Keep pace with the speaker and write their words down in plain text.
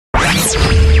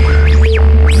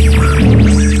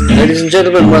Ladies and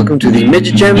gentlemen, welcome to the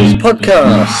Midgetgems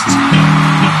podcast.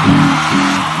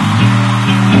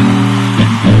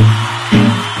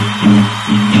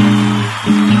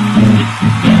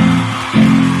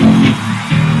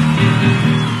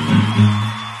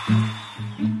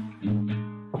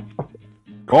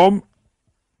 Come.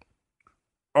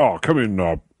 Come in,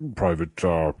 Private,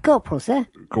 Corporal, sir.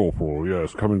 Corporal,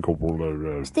 yes. Come in,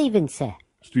 Corporal, Stevens, sir.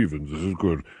 Stevens, this is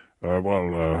good. Have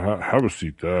a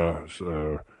seat there.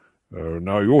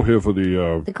 Now you're here for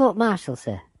the, The court-martial,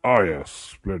 sir. Yes,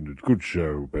 splendid. Good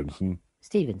show, Benson.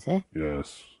 Stevens, sir.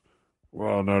 Yes.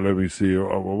 Well, now let me see.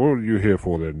 What are you here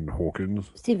for then,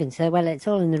 Hawkins? Stevens, sir. Well, it's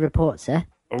all in the report, sir.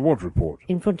 What report?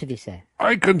 In front of you, sir.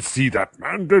 I can see that,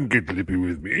 man. Don't get lippy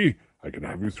with me. I can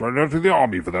have you thrown out of the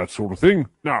army for that sort of thing.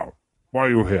 Now, why are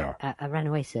you here? I ran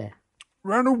away, sir.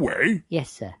 Ran away? Yes,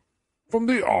 sir. From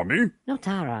the army? Not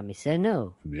our army, sir,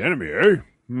 no. From the enemy, eh?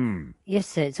 Yes,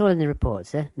 sir, it's all in the report,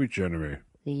 sir. Which enemy?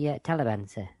 The Taliban,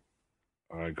 sir.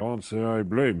 I can't say I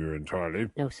blame you entirely.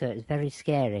 No, sir, it's very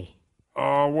scary.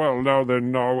 Well, now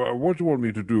then, what do you want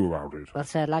me to do about it? Well,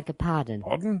 sir, I'd like a pardon.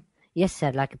 Pardon? Yes, sir,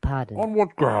 I'd like a pardon. On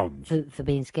what grounds? For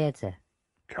being scared, sir.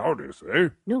 Cowardice, eh?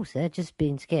 No, sir, just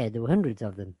being scared. There were hundreds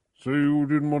of them. So you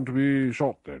didn't want to be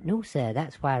shot then? No, sir,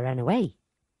 that's why I ran away.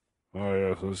 Ah,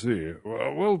 yes, I see.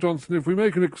 Well, Johnson, if we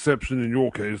make an exception in your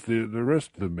case, the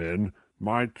rest of the men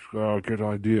might get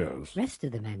ideas. Rest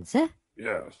of the men, sir?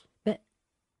 Yes. But...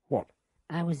 What?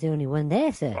 I was the only one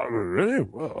there, sir. Really?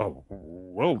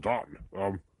 Well done.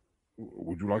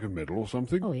 Would you like a medal or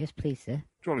something? Oh, yes, please, sir.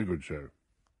 Jolly good show.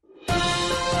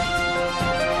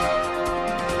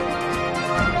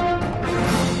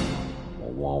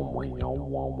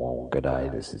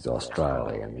 G'day, this is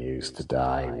Australian News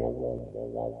Today.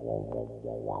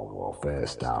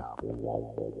 First up,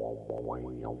 we're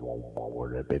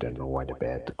a bit annoyed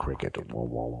about the cricket. In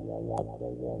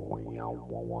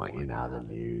other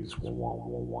news,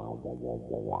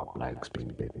 bloke's been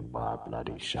bitten by a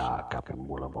bloody shark up in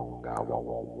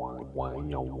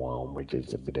Wollongong, which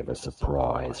is a bit of a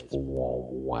surprise, because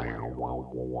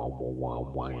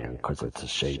it's a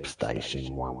sheep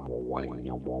station.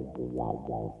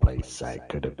 Police say it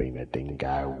could have been a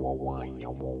dingo.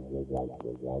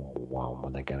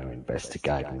 They're going to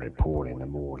investigate and report in the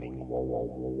morning.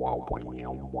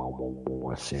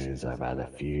 As soon as I've had a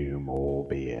few more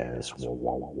beers. It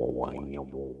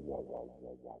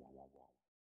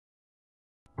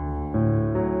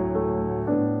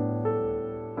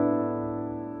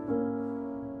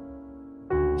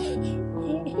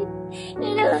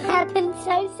all happened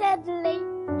so suddenly.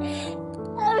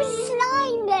 I was just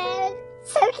lying there,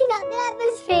 soaking up the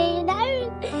atmosphere, you know.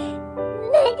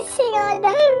 Next thing I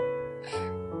know,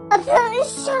 I felt a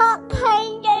sharp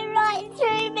pain go right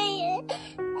through me.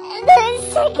 And then a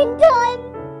second time,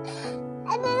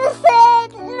 and then a third,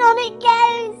 and on it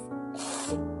goes.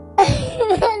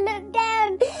 And I look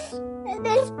down, and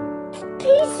there's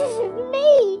pieces of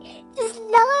me just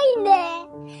lying there.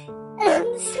 And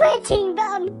I'm sweating, but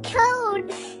I'm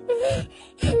cold.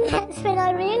 And that's when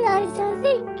I realised, I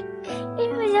think,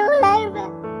 it was all over.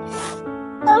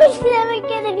 I was never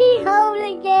going to be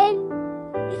whole again.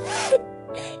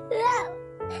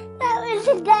 That was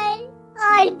the day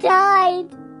I died.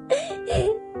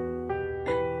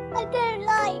 I don't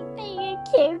like being a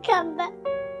cucumber.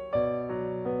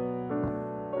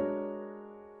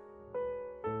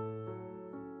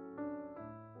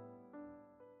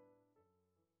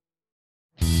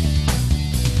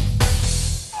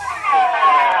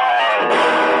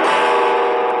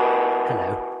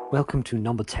 Welcome to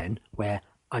number 10, where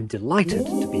I'm delighted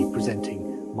to be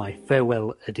presenting my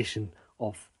farewell edition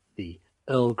of the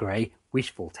Earl Grey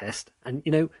wishful test. And,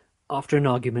 after an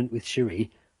argument with Cherie,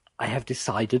 I have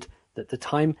decided that the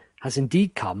time has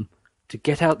indeed come to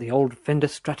get out the old Fender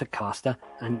Stratocaster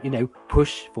and,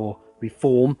 push for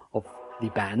reform of the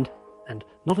band. And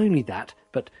not only that,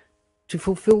 but to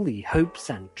fulfill the hopes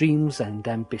and dreams and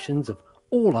ambitions of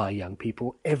all our young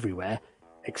people everywhere,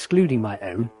 excluding my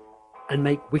own, and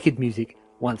make wicked music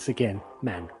once again,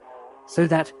 man, so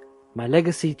that my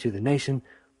legacy to the nation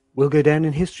will go down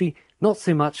in history not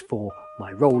so much for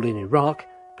my role in Iraq,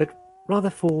 but rather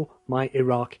for my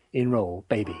Iraq in role,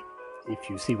 baby, if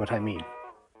you see what I mean.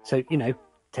 So,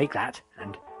 take that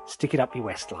and stick it up your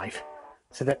Westlife,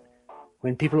 so that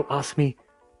when people ask me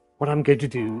what I'm going to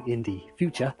do in the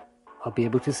future, I'll be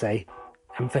able to say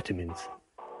amphetamines.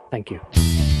 Thank you.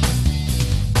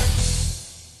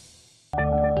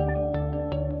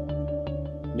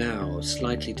 Now,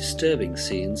 slightly disturbing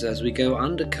scenes as we go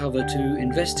undercover to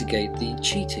investigate the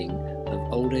cheating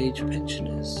of old age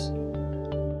pensioners.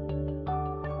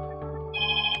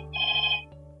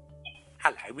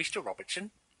 Hello, Mr.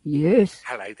 Robertson. Yes,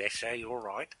 Hello there, sir. You all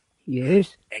right?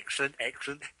 yes. Excellent,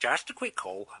 excellent. Just a quick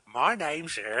call. My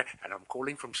name's Sir, and I'm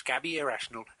calling from Scabby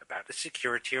Irrational about the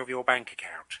security of your bank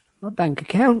account. My bank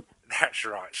account? That's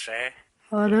right, sir.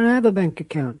 I don't have a bank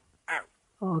account.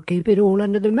 Oh, I keep it all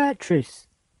under the mattress.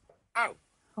 oh.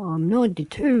 I'm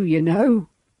 92, you know.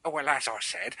 Oh, well, as I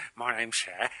said, my name's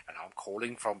Sir, and I'm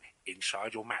calling from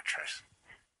inside your mattress.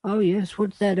 Oh, yes,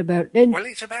 what's that about then? Well,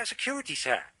 it's about security,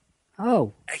 sir.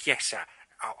 Oh, Yes, sir.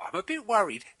 I'm a bit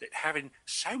worried that having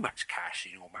so much cash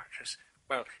in your mattress,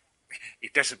 well,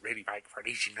 it doesn't really make for an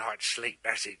easy night's sleep,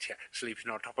 does it?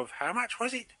 Sleeping on top of how much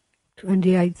was it?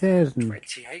 28,000.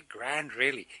 28 grand,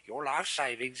 really. Your life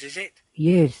savings, is it?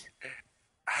 Yes.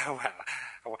 Oh,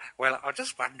 well, I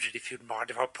just wondered if you'd mind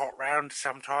if I pop round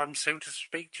sometime soon to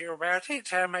speak to you about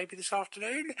it, maybe this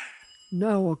afternoon.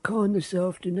 No, I can't this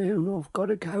afternoon. I've got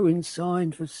to go and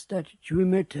sign for statutory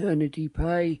maternity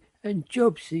pay and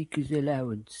job seekers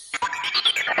allowance.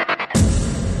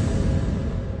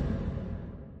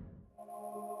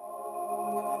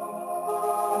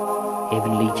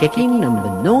 Heavenly checking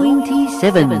number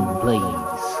 97, please.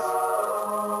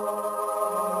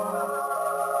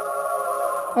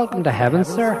 Welcome to heaven,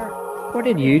 sir. What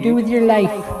did you do with your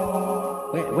life?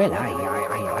 Well,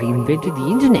 I invented the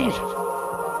internet.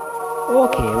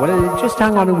 Okay, well, just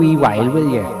hang on a wee while, will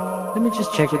you? Let me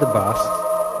just check with the boss.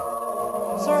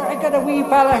 Sir, I got a wee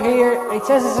fella here. It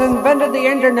says he's invented the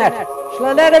internet. Shall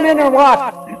I let him in or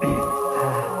what?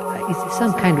 Is there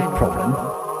some kind of problem?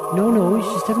 No, he's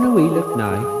just having a wee look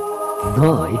now.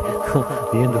 Nigh?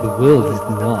 The end of the world is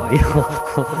nigh.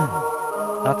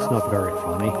 That's not very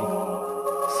funny.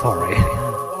 Sorry.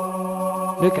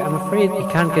 Look, I'm afraid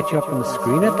he can't get you up on the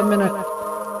screen at the minute.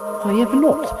 I have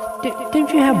not.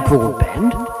 Don't you have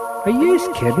broadband? Are you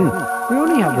kidding? We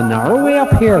only have the narrow way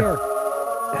up here.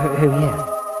 Oh, yeah.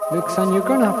 Look, son, you're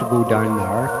going to have to go down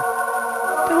there.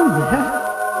 Down there?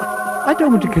 I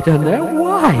don't want to go down there.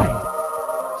 Why?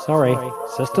 Sorry,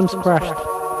 system's crashed.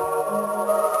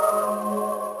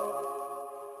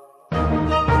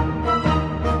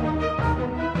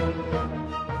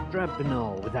 Drab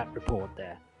banal with that report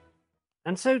there.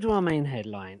 And so to our main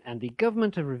headline, and the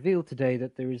government have revealed today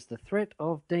that there is the threat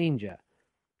of danger.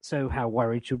 So how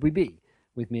worried should we be?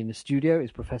 With me in the studio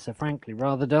is Professor Frankly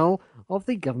Ratherdull of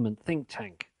the government think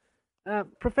tank.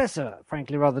 Professor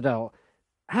Frankly Ratherdull,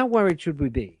 how worried should we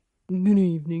be? Good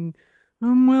evening.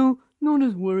 Well, not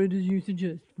as worried as you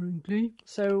suggest, frankly.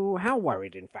 So how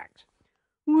worried, in fact?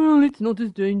 Well, it's not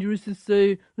as dangerous as,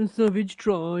 say, a savage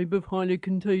tribe of highly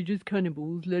contagious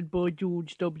cannibals led by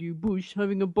George W. Bush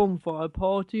having a bonfire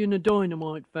party in a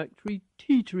dynamite factory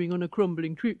teetering on a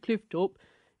crumbling cliff top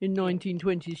in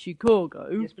 1920s Chicago.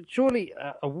 Yes, but surely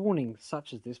a warning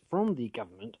such as this from the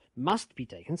government must be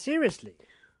taken seriously.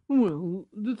 Well,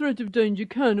 the threat of danger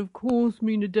can, of course,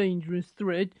 mean a dangerous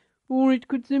threat, or it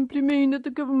could simply mean that the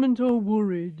government are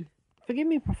worried. Forgive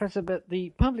me, Professor, but the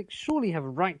public surely have a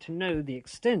right to know the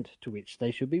extent to which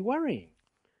they should be worrying.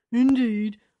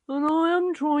 Indeed, and I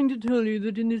am trying to tell you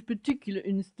that in this particular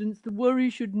instance the worry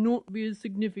should not be as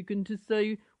significant as,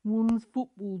 say, one's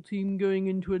football team going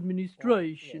into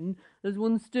administration, as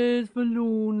one stares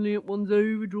forlornly at one's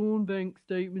overdrawn bank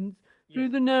statements through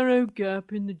the narrow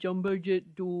gap in the jumbo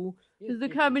jet door, as the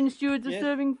cabin stewards are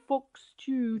serving fox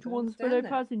stew to one's fellow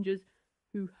passengers,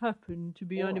 who happen to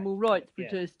be animal rights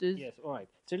protesters. Yes, all right.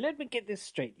 So let me get this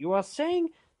straight. You are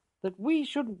saying that we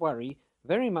shouldn't worry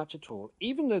very much at all,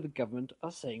 even though the government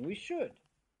are saying we should.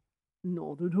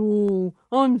 Not at all.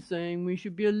 I'm saying we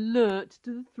should be alert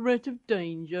to the threat of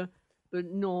danger,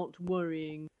 but not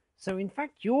worrying. So in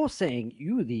fact you're saying,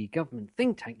 you the government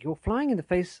think tank, you're flying in the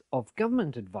face of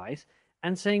government advice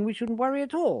and saying we shouldn't worry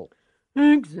at all.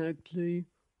 Exactly.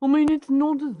 I mean, it's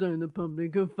not as though the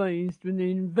public are faced with an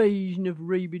invasion of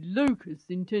rabid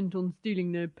locusts intent on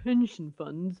stealing their pension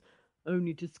funds,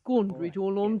 only to squander it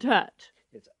all on tat.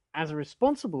 Yes. As a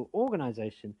responsible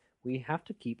organisation, we have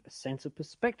to keep a sense of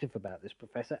perspective about this,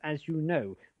 Professor. As you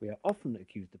know, we are often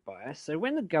accused of bias, so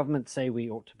when the government say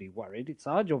we ought to be worried, it's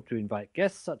our job to invite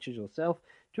guests such as yourself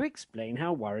to explain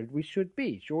how worried we should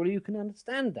be. Surely you can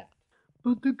understand that.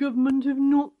 But the government have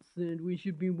not said we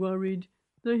should be worried.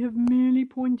 They have merely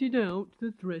pointed out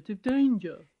the threat of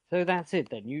danger. So that's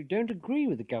it then. You don't agree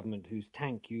with the government whose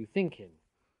tank you think in?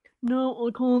 No,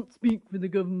 I can't speak for the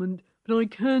government, but I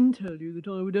can tell you that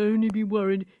I would only be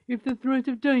worried if the threat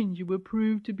of danger were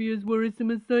proved to be as worrisome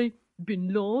as, say,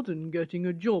 Bin Laden getting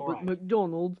a job at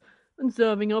McDonald's and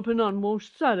serving up an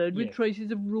unwashed salad with traces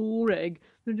of raw egg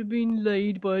that had been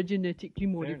laid by a genetically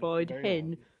modified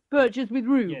hen, purchased with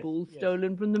rubles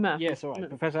stolen from the mafia. Yes, all right,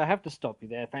 Professor, I have to stop you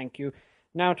there, thank you.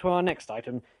 Now to our next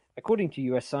item. According to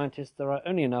US scientists, there are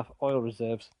only enough oil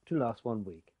reserves to last 1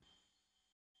 week.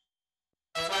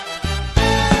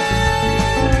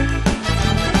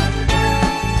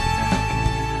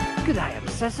 G'day,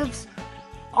 obsessives.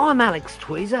 I'm Alex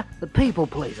Tweezer, the people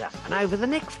pleaser, and over the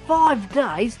next 5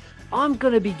 days, I'm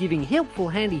going to be giving helpful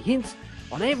handy hints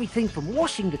on everything from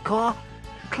washing the car to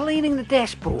cleaning the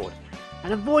dashboard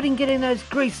and avoiding getting those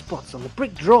grease spots on the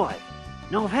brick drive.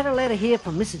 Now, I've had a letter here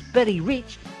from Mrs. Betty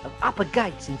Rich of Upper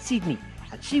Gates in Sydney,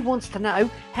 and she wants to know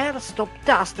how to stop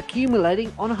dust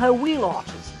accumulating on her wheel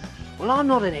arches. Well, I'm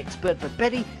not an expert, but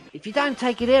Betty, if you don't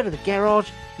take it out of the garage,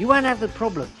 you won't have the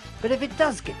problem. But if it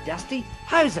does get dusty,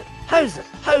 hose it, hose it,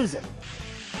 hose it.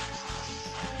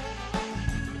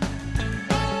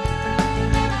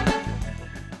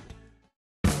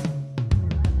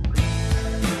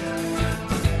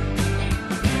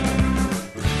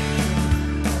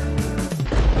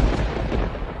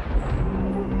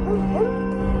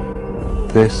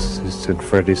 This is St.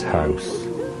 Freddy's house.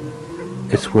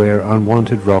 It's where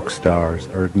unwanted rock stars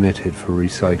are admitted for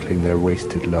recycling their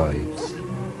wasted lives.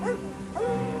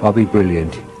 Bobby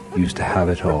Brilliant used to have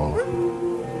it all.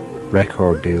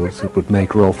 Record deals that would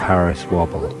make Rolf Harris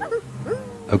wobble.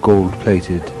 A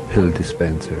gold-plated pill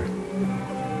dispenser.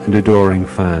 And adoring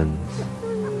fans.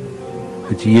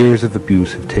 But years of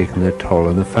abuse have taken their toll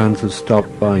and the fans have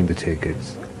stopped buying the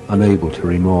tickets, unable to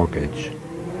remortgage.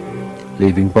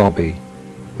 Leaving Bobby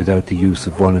without the use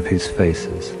of one of his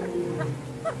faces.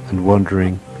 And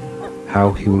wondering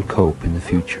how he will cope in the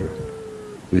future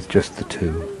with just the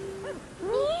two.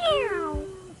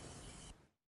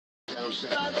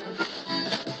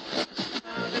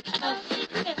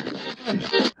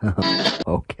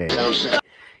 Okay,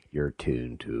 you're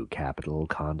tuned to Capital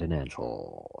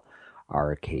Continental,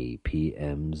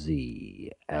 RKPMZ,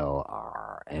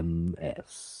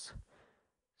 LRMS,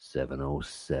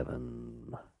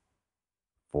 707,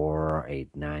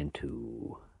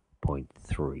 4892.302.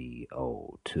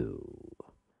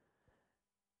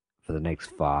 For the next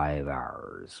 5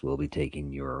 hours, we'll be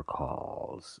taking your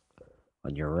calls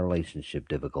on your relationship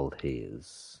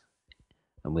difficulties.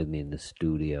 And with me in the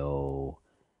studio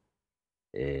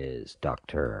is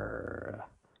Dr.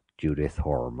 Judith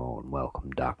Hormone.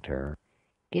 Welcome, Doctor.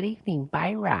 Good evening,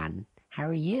 Byron. How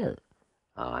are you?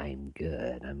 I'm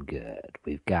good.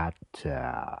 We've got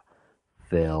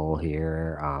Phil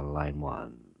here on line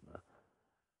 1.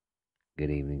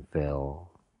 Good evening, Phil.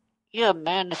 Yeah,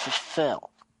 man, this is Phil.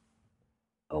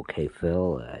 Okay,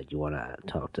 Phil, do you want to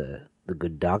talk to the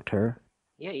good doctor?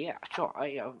 Yeah, sure.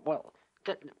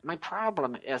 My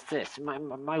problem is this.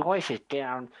 My wife is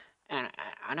down, and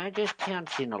I just can't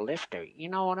seem to lift her. You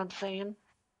know what I'm saying?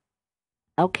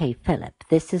 Okay, Philip,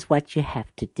 this is what you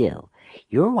have to do.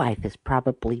 Your wife is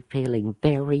probably feeling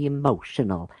very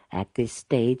emotional at this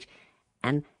stage,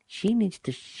 and she needs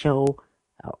to show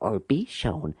or be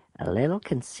shown a little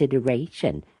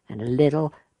consideration and a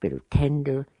little bit of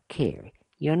tender care.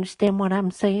 You understand what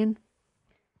I'm saying?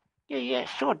 Yeah,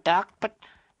 sure, Doc, but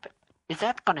is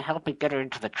that going to help me get her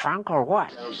into the trunk or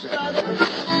what?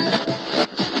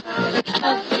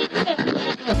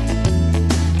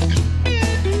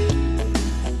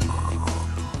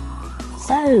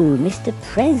 So, Mr.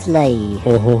 Presley.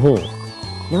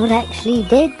 Not actually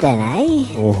dead then, eh?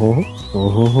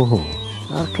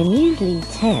 I can usually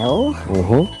tell.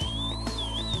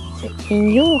 Except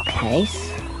in your case,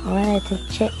 I had to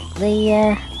check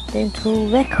the dental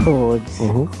records.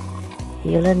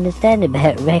 You'll understand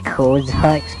about records,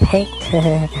 I expect.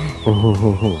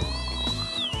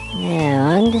 Now,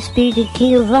 Undisputed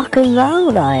King of Rock and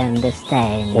Roll, I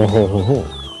understand.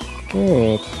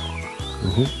 Good.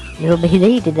 You'll be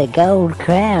needing a gold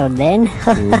crown then.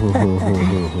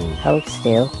 Hold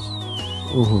still.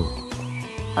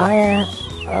 I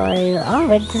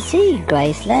went to see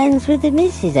Gracelands with the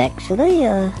missus, actually.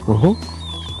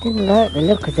 Didn't like the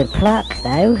look of the plaque,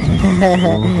 though.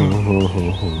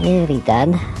 Nearly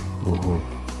done.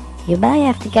 You may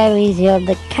have to go easy on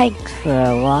the cakes for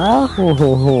a while.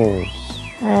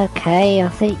 Okay, I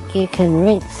think you can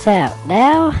rinse out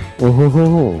now.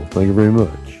 Thank you very much.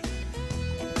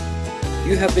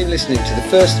 You have been listening to the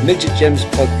first Midgetgems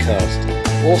podcast.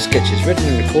 All sketches written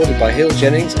and recorded by Hill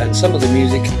Jennings and some of the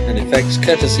music and effects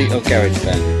courtesy of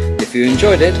GarageBand. If you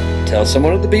enjoyed it, tell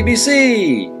someone at the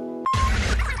BBC!